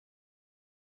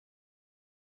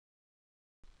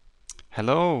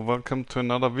Hello, welcome to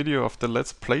another video of the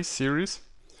Let's Play series.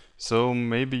 So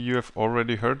maybe you have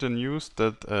already heard the news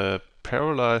that a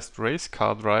paralyzed race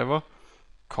car driver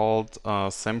called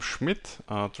Sam Schmidt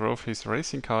drove his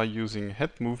racing car using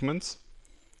head movements.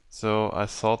 So I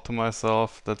thought to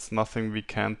myself, that's nothing we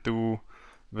can't do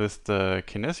with the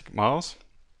KinesicMouse.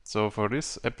 So for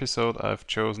this episode I've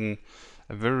chosen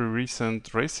a very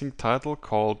recent racing title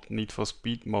called Need for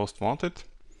Speed Most Wanted.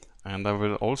 And I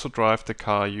will also drive the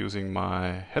car using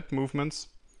my head movements,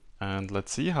 and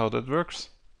let's see how that works.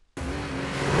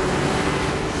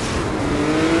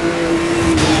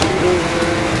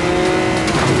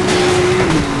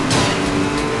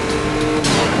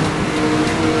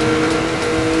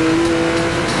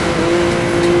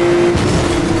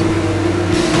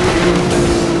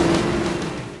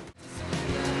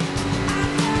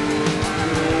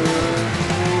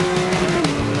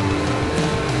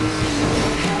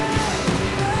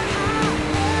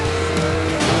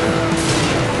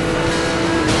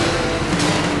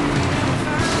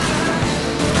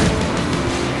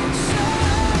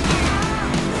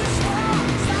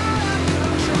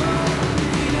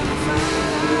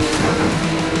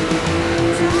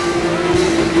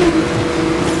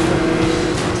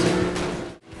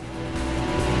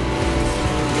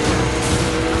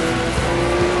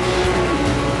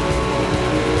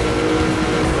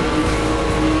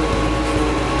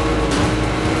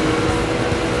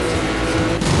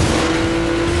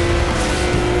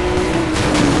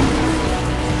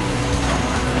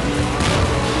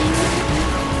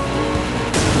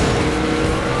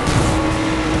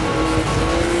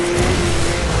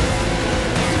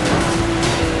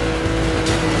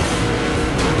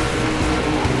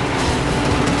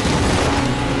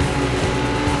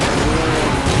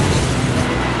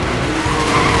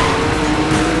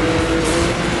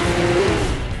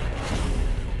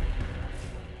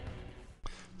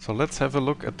 So let's have a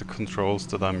look at the controls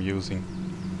that I'm using.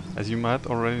 As you might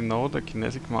already know, the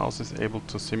KinesicMouse is able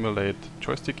to simulate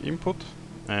joystick input,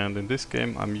 and in this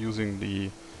game I'm using the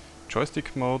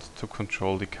joystick mode to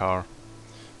control the car.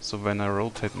 So when I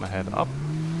rotate my head up,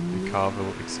 the car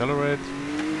will accelerate,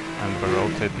 and by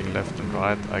rotating left and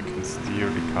right I can steer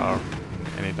the car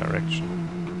in any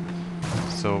direction.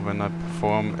 So when I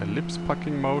perform a lip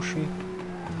pucking motion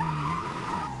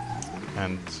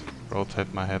and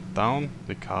rotate my head down,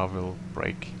 the car will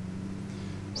brake.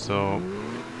 So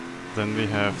then we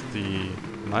have the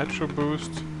nitro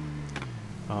boost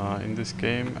in this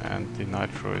game, and the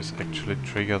nitro is actually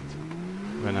triggered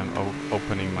when I'm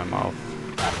opening my mouth.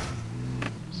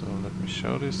 So let me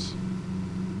show this.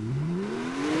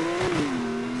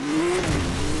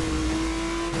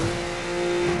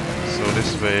 So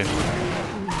this way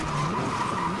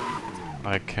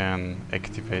I can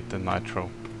activate the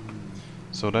nitro.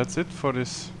 So that's it for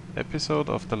this episode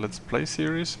of the Let's Play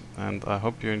series, and I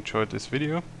hope you enjoyed this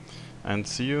video, and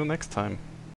see you next time.